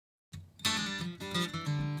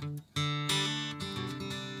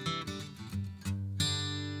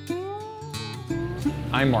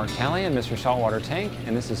I'm Mark Talley in Mr. Saltwater Tank,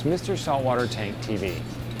 and this is Mr. Saltwater Tank TV.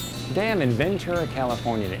 Today I'm in Ventura,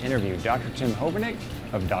 California to interview Dr. Tim Hovanec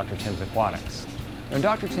of Dr. Tim's Aquatics. Now,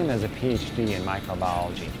 Dr. Tim has a PhD in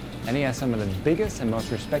microbiology, and he has some of the biggest and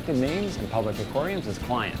most respected names in public aquariums as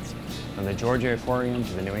clients, from the Georgia Aquarium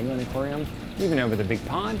to the New England Aquarium, even over the Big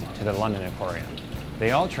Pond to the London Aquarium.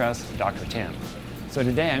 They all trust Dr. Tim. So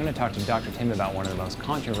today I'm going to talk to Dr. Tim about one of the most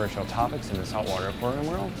controversial topics in the saltwater aquarium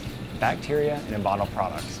world, bacteria in bottle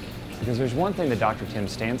products. Because there's one thing that Dr. Tim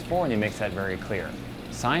stands for, and he makes that very clear.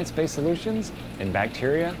 Science-based solutions and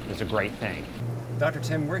bacteria is a great thing. Dr.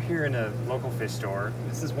 Tim, we're here in a local fish store.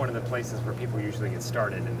 This is one of the places where people usually get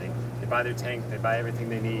started, and they buy their tank, they buy everything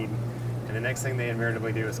they need, and the next thing they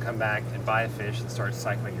invariably do is come back and buy a fish and start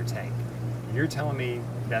cycling your tank. You're telling me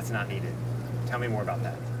that's not needed. Tell me more about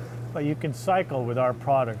that. Well, you can cycle with our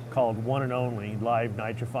product called One and Only Live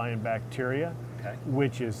Nitrifying Bacteria,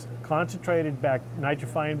 which is concentrated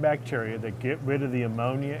nitrifying bacteria that get rid of the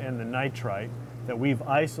ammonia and the nitrite that we've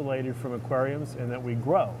isolated from aquariums and that we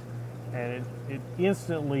grow. And it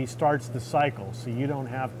instantly starts the cycle, so you don't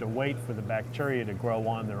have to wait for the bacteria to grow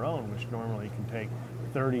on their own, which normally can take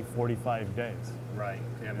 30, 45 days. Right.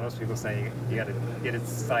 Yeah, most people say you got to get it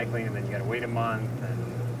cycling and then you got to wait a month and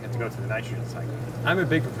you have to go through the nitrogen cycle. I'm a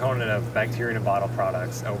big proponent of bacteria in a bottle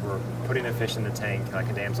products over putting a fish in the tank, like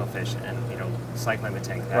a damselfish, and cycling the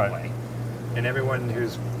tank that way. And everyone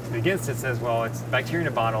who's against it says, well, it's bacteria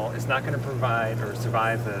in a bottle. It's not going to provide or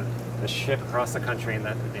survive the ship across the country in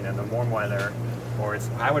that the warm weather. Or it's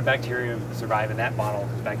how would bacteria survive in that bottle?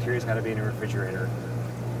 Because bacteria's got to be in a refrigerator.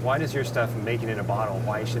 Why does your stuff make it in a bottle?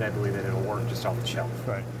 Why should I believe that it'll work just off the shelf?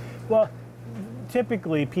 Right. Well,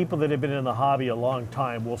 typically people that have been in the hobby a long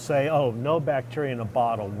time will say, oh, no bacteria in a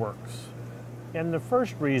bottle works. And the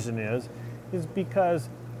first reason is because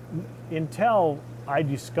until I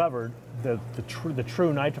discovered the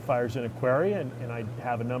true nitrifiers in aquaria, and I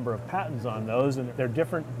have a number of patents on those, and they're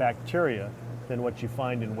different bacteria than what you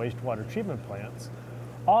find in wastewater treatment plants,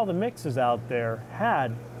 all the mixes out there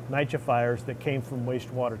had nitrifiers that came from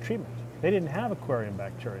wastewater treatment. They didn't have aquarium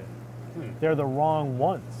bacteria. They're the wrong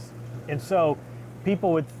ones. And so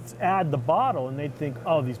people would add the bottle and they'd think,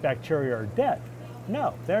 oh, these bacteria are dead.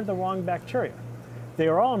 No, they're the wrong bacteria. They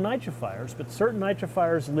are all nitrifiers, but certain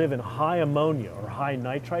nitrifiers live in high ammonia or high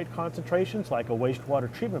nitrite concentrations like a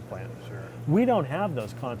wastewater treatment plant. Sure. We don't have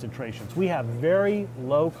those concentrations. We have very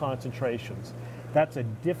low concentrations. That's a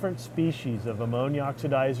different species of ammonia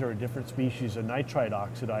oxidizer, a different species of nitrite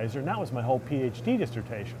oxidizer, and that was my whole PhD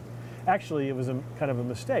dissertation. Actually, it was kind of a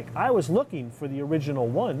mistake. I was looking for the original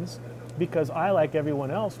ones because I, like everyone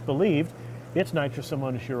else, believed it's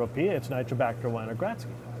Nitrosomonas europaea, it's Nitrobacter winogradsky,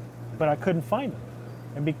 but I couldn't find them.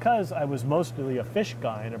 And because I was mostly a fish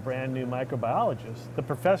guy and a brand new microbiologist, the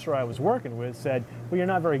professor I was working with said, well, you're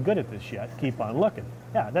not very good at this yet, keep on looking.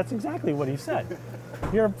 Yeah, that's exactly what he said.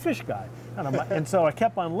 You're a fish guy. And so I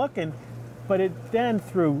kept on looking, but then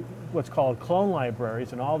through what's called clone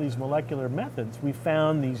libraries and all these molecular methods, we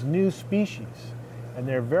found these new species, and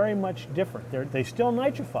they're very much different. They still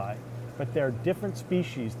nitrify, but they're different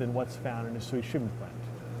species than what's found in a sewage treatment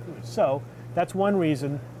plant. So that's one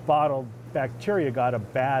reason bottled bacteria got a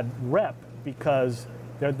bad rep, because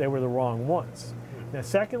they were the wrong ones. Now,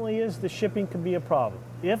 secondly is the shipping can be a problem.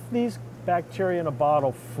 If these bacteria in a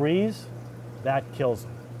bottle freeze, that kills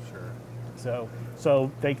them.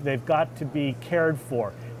 So they've got to be cared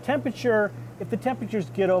for. Temperature, if the temperatures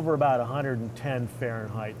get over about 110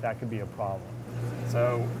 Fahrenheit, that could be a problem.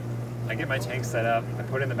 So I get my tank set up, I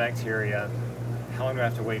put in the bacteria. How long do I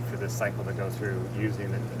have to wait for this cycle to go through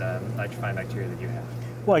using the nitrifying bacteria that you have?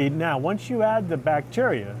 Well, now once you add the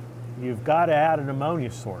bacteria, you've got to add an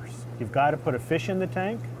ammonia source. You've got to put a fish in the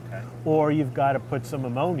tank, or you've got to put some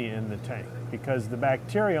ammonia in the tank, because the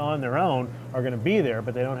bacteria on their own are going to be there,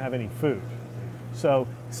 but they don't have any food. So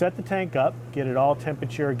set the tank up, get it all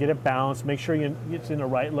temperature, get it balanced, make sure it's in the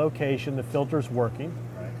right location, the filter's working.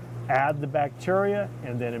 Add the bacteria,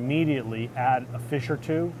 and then immediately add a fish or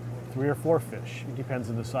two, 3 or 4 fish. It depends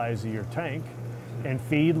on the size of your tank. And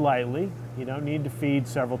feed lightly. You don't need to feed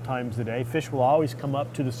several times a day. Fish will always come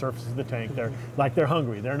up to the surface of the tank. They're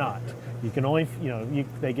hungry. They're not. You can only,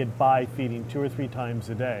 they get by feeding 2 or 3 times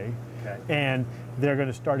a day. And they're going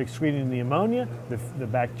to start excreting the ammonia. The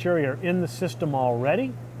bacteria are in the system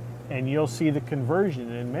already, and you'll see the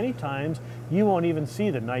conversion. And many times you won't even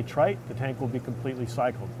see the nitrite. The tank will be completely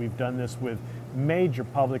cycled. We've done this with major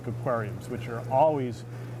public aquariums, which are always,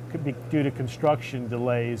 could be due to construction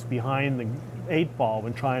delays, behind the 8 ball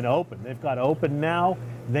when trying to open. They've got to open now,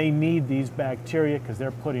 They need these bacteria because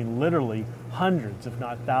they're putting literally hundreds, if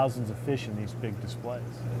not thousands of fish in these big displays.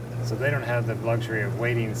 So they don't have the luxury of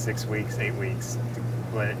waiting 6 weeks, 8 weeks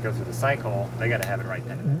to let it go through the cycle. They got to have it right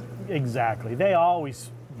then. Exactly. They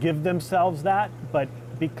always give themselves that, but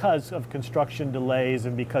because of construction delays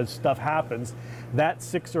and because stuff happens, that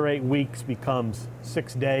 6 or 8 weeks becomes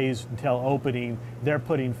 6 days until opening. They're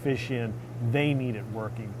putting fish in. They need it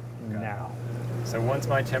working now. So once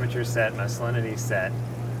my temperature's set, my salinity's set,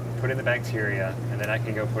 put in the bacteria, and then I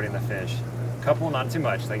can go put in the fish. Couple, not too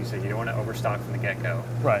much. Like you said, you don't want to overstock from the get-go.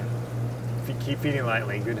 Right. If you keep feeding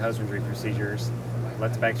lightly, good husbandry procedures,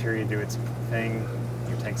 let the bacteria do its thing,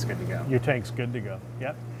 your tank's good to go. Your tank's good to go,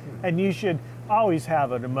 yep. And you should always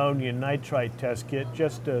have an ammonium nitrite test kit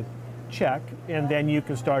just to check, and then you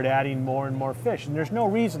can start adding more and more fish. And there's no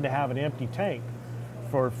reason to have an empty tank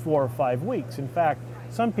for 4 or 5 weeks. In fact,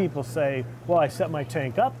 some people say, well, I set my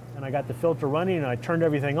tank up and I got the filter running and I turned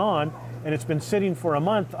everything on and it's been sitting for a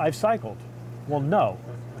month, I've cycled. Well, no,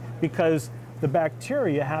 because the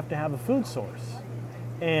bacteria have to have a food source.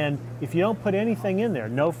 And if you don't put anything in there,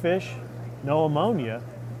 no fish, no ammonia,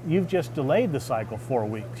 you've just delayed the cycle 4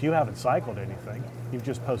 weeks. You haven't cycled anything. You've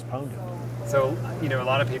just postponed it. So, you know, a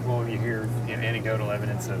lot of people, you hear anecdotal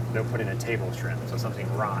evidence of they'll put in a table shrimp, so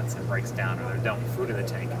something rots and breaks down, or they're dumping food in the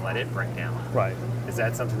tank and let it break down. Right. Is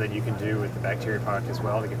that something that you can do with the bacteria product as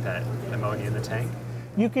well to get that ammonia in the tank?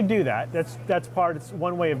 You can do that. That's part. It's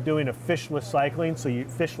one way of doing a fishless cycling. So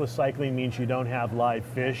fishless cycling means you don't have live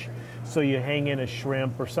fish. So you hang in a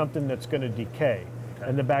shrimp or something that's going to decay,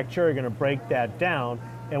 and the bacteria are going to break that down.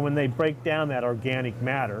 And when they break down that organic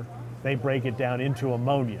matter, they break it down into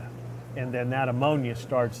ammonia, and then that ammonia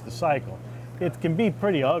starts the cycle. It can be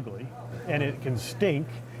pretty ugly, and it can stink,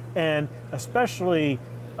 and especially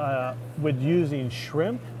with using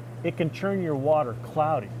shrimp, it can turn your water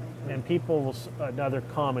cloudy. And people will, another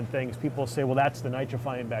common thing is people will say, well, that's the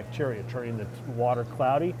nitrifying bacteria turning the water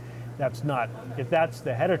cloudy. That's not. If that's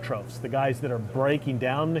the heterotrophs, the guys that are breaking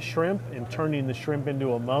down the shrimp and turning the shrimp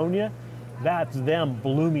into ammonia, that's them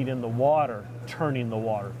blooming in the water, turning the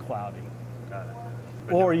water cloudy. Got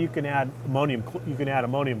it. Or you can add ammonium. You can add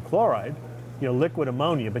ammonium chloride, you know, liquid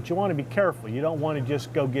ammonia. But you want to be careful. You don't want to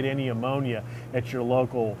just go get any ammonia at your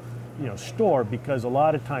local, you know, store, because a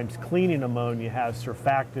lot of times cleaning ammonia has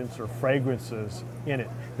surfactants or fragrances in it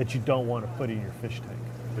that you don't want to put in your fish tank.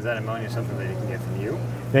 Is that ammonia something that you can get from you?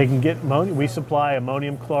 They can get ammonia. We supply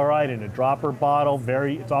ammonium chloride in a dropper bottle.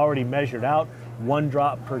 It's already measured out. 1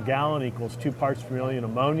 drop per gallon equals 2 parts per million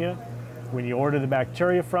ammonia. When you order the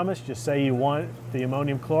bacteria from us, just say you want the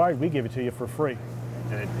ammonium chloride, we give it to you for free.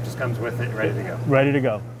 And it just comes with it, ready to go? Ready to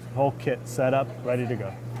go. Whole kit set up, ready to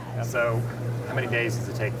go. Yep. So how many days does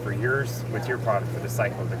it take for yours, with your product, for the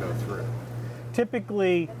cycle to go through?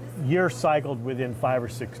 Typically, you're cycled within 5 or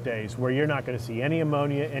 6 days, where you're not going to see any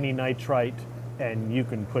ammonia, any nitrite, and you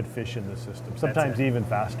can put fish in the system, sometimes even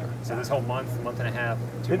faster. So this whole month and a half,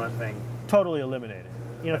 2-month thing? Totally eliminated.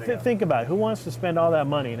 You know, think about it. Who wants to spend all that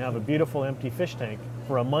money and have a beautiful empty fish tank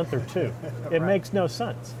for a month or 2? It makes no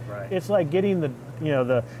sense. Right. It's like getting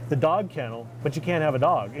the dog kennel, but you can't have a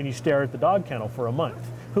dog, and you stare at the dog kennel for a month.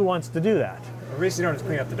 Who wants to do that? At least you don't have to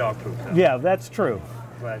clean up the dog poop, though. Yeah, that's true.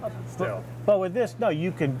 But still. But with this, no,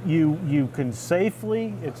 you can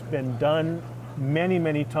safely. It's been done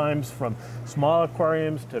many times, from small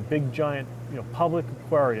aquariums to big giant, you know, public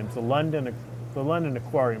aquariums. The London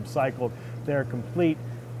Aquarium cycled their complete.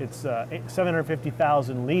 It's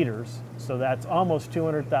 750,000 liters, so that's almost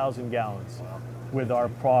 200,000 gallons with our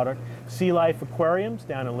product. Sea Life Aquariums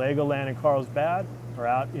down in Legoland and Carlsbad, or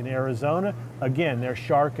out in Arizona, again, their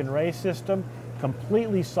shark and ray system,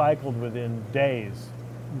 completely cycled within days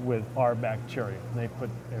with our bacteria.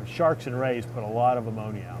 Their sharks and rays put a lot of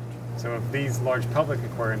ammonia out. So if these large public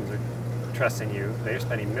aquariums are trusting you, they're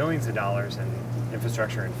spending millions of dollars in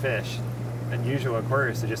infrastructure and fish. Unusual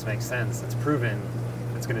aquariums, it just makes sense. It's proven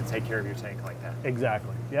it's going to take care of your tank like that.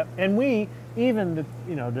 Exactly. Yep. And we, even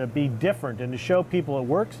to be different and to show people it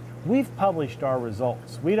works, we've published our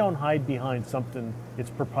results. We don't hide behind something.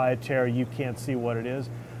 It's proprietary. You can't see what it is.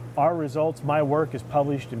 Our results, my work, is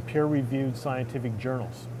published in peer-reviewed scientific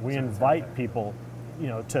journals. We invite people,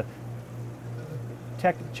 to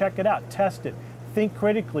check it out, test it, think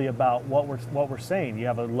critically about what we're saying. You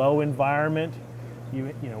have a low environment.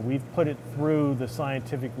 We've put it through the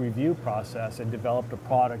scientific review process and developed a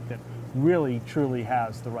product that really, truly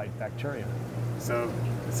has the right bacteria. So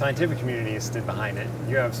the scientific community has stood behind it.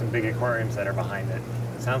 You have some big aquariums that are behind it.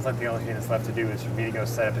 It sounds like the only thing that's left to do is for me to go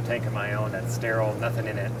set up a tank of my own that's sterile, nothing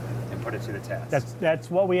in it, and put it to the test.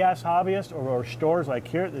 That's what we ask hobbyists or stores like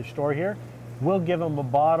here at the store here. We'll give them a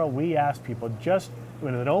bottle. We ask people, just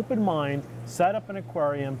with an open mind, set up an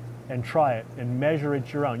aquarium and try it and measure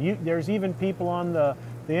it your own. There's even people on the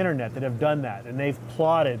internet that have done that, and they've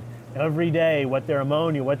plotted every day what their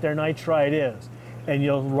ammonia, what their nitrite is. And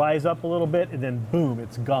you'll rise up a little bit and then boom,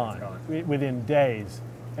 it's gone within days,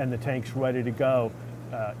 and the tank's ready to go.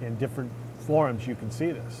 In different forums you can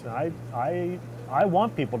see this. I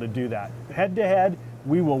want people to do that. Head to head,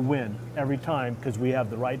 we will win every time because we have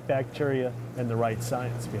the right bacteria and the right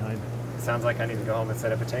science behind it. Sounds like I need to go home and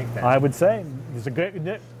set up a tank then. I would say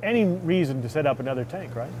there's any reason to set up another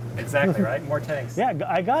tank, right? Exactly, right? More tanks. Yeah,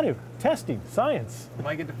 I got to. Testing, science. I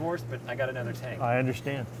might get divorced, but I got another tank. I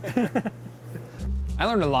understand. I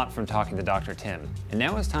learned a lot from talking to Dr. Tim, and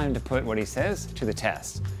now it's time to put what he says to the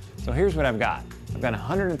test. So here's what I've got. I've got a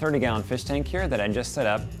 130-gallon fish tank here that I just set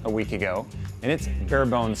up a week ago, and it's bare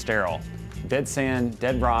bones sterile. Dead sand,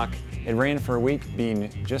 dead rock. It ran for a week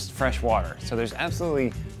being just fresh water. So there's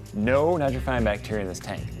absolutely no nitrifying bacteria in this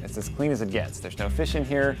tank. It's as clean as it gets. There's no fish in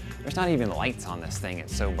here. There's not even lights on this thing.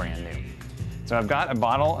 It's so brand new. So I've got a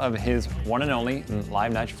bottle of his one and only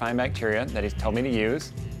live nitrifying bacteria that he's told me to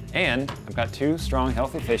use. And I've got 2 strong,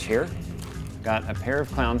 healthy fish here. I've got a pair of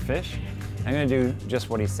clownfish. I'm gonna do just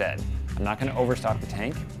what he said. I'm not gonna overstock the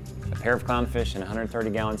tank. A pair of clownfish in a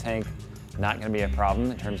 130-gallon tank, not gonna be a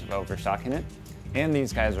problem in terms of overstocking it. And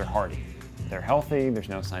these guys are hardy. They're healthy, there's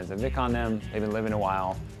no signs of ick on them, they've been living a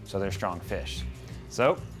while, so they're strong fish.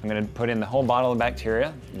 So I'm gonna put in the whole bottle of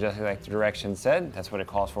bacteria, just like the directions said. That's what it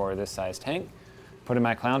calls for this size tank. Put in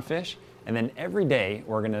my clownfish, and then every day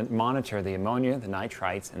we're gonna monitor the ammonia, the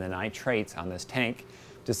nitrites, and the nitrates on this tank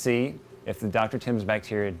to see if the Dr. Tim's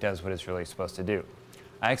bacteria does what it's really supposed to do.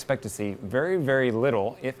 I expect to see very, very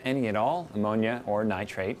little, if any at all, ammonia or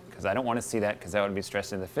nitrate, because I don't want to see that because that would be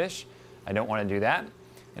stressing the fish. I don't want to do that.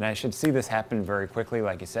 And I should see this happen very quickly,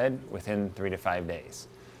 like you said, within 3 to 5 days.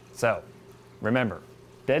 So remember,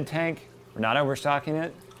 dead tank, we're not overstocking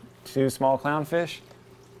it, 2 small clownfish,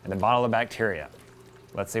 and a bottle of bacteria.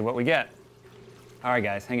 Let's see what we get. All right,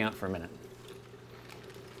 guys, hang out for a minute.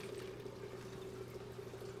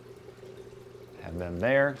 Have them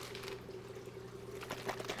there.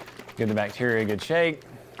 Give the bacteria a good shake.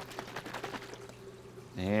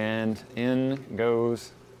 And in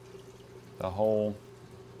goes the whole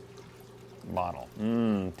bottle.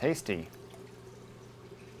 Mmm, tasty.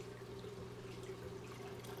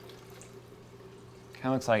 Kind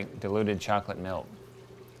of looks like diluted chocolate milk.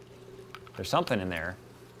 There's something in there.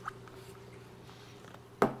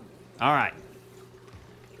 All right,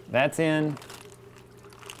 that's in.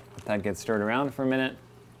 Let that get stirred around for a minute.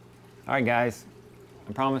 All right, guys,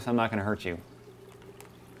 I promise I'm not gonna hurt you.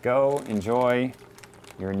 Go enjoy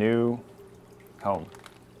your new home.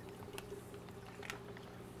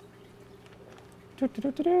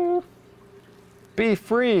 Be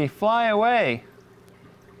free, fly away.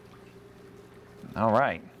 All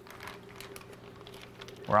right,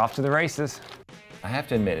 we're off to the races. I have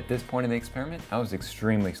to admit, at this point in the experiment, I was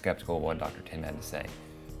extremely skeptical of what Dr. Tim had to say,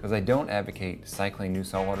 because I don't advocate cycling new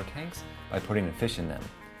saltwater tanks by putting a fish in them.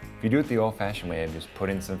 If you do it the old-fashioned way of just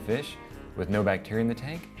put in some fish with no bacteria in the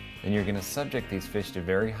tank, then you're going to subject these fish to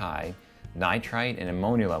very high nitrite and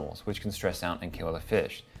ammonia levels, which can stress out and kill the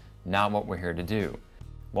fish. Not what we're here to do.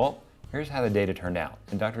 Well, here's how the data turned out,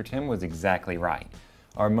 and Dr. Tim was exactly right.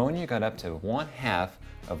 Our ammonia got up to 1/2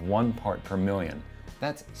 of 1 part per million.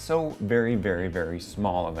 That's so very, very, very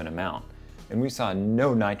small of an amount. And we saw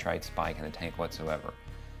no nitrite spike in the tank whatsoever.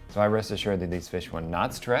 So I rest assured that these fish were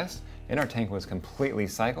not stressed, and our tank was completely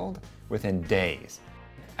cycled within days.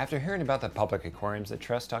 After hearing about the public aquariums that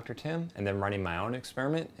trust Dr. Tim, and then running my own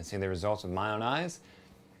experiment and seeing the results with my own eyes,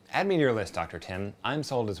 add me to your list, Dr. Tim. I'm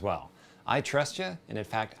sold as well. I trust you, and in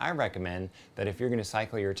fact, I recommend that if you're going to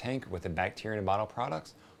cycle your tank with the bacteria in a bottle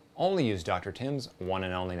products, only use Dr. Tim's one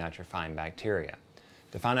and only nitrifying bacteria.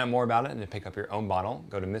 To find out more about it and to pick up your own bottle,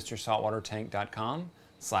 go to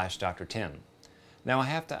mrsaltwatertank.com/Dr. Tim. Now I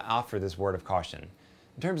have to offer this word of caution.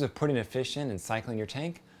 In terms of putting a fish in and cycling your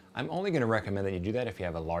tank, I'm only going to recommend that you do that if you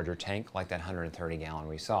have a larger tank like that 130-gallon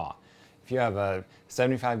we saw. If you have a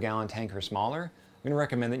 75-gallon tank or smaller, I'm going to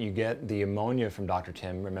recommend that you get the ammonia from Dr.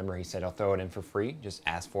 Tim. Remember, he said he'll throw it in for free. Just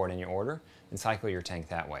ask for it in your order and cycle your tank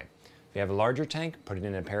that way. If you have a larger tank, put it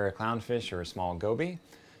in a pair of clownfish or a small goby.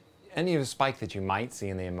 Any of the spike that you might see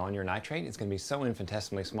in the ammonia or nitrate is going to be so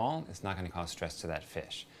infinitesimally small, it's not going to cause stress to that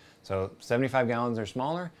fish. So 75 gallons or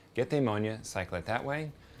smaller, get the ammonia, cycle it that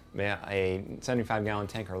way. A 75-gallon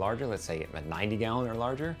tank or larger, let's say a 90-gallon or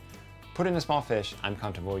larger, put in a small fish. I'm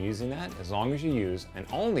comfortable using that as long as you use and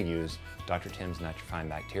only use Dr. Tim's nitrifying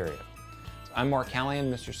bacteria. So I'm Mark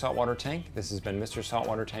Callahan, Mr. Saltwater Tank. This has been Mr.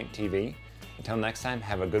 Saltwater Tank TV. Until next time,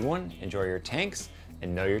 have a good one, enjoy your tanks,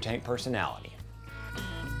 and know your tank personality.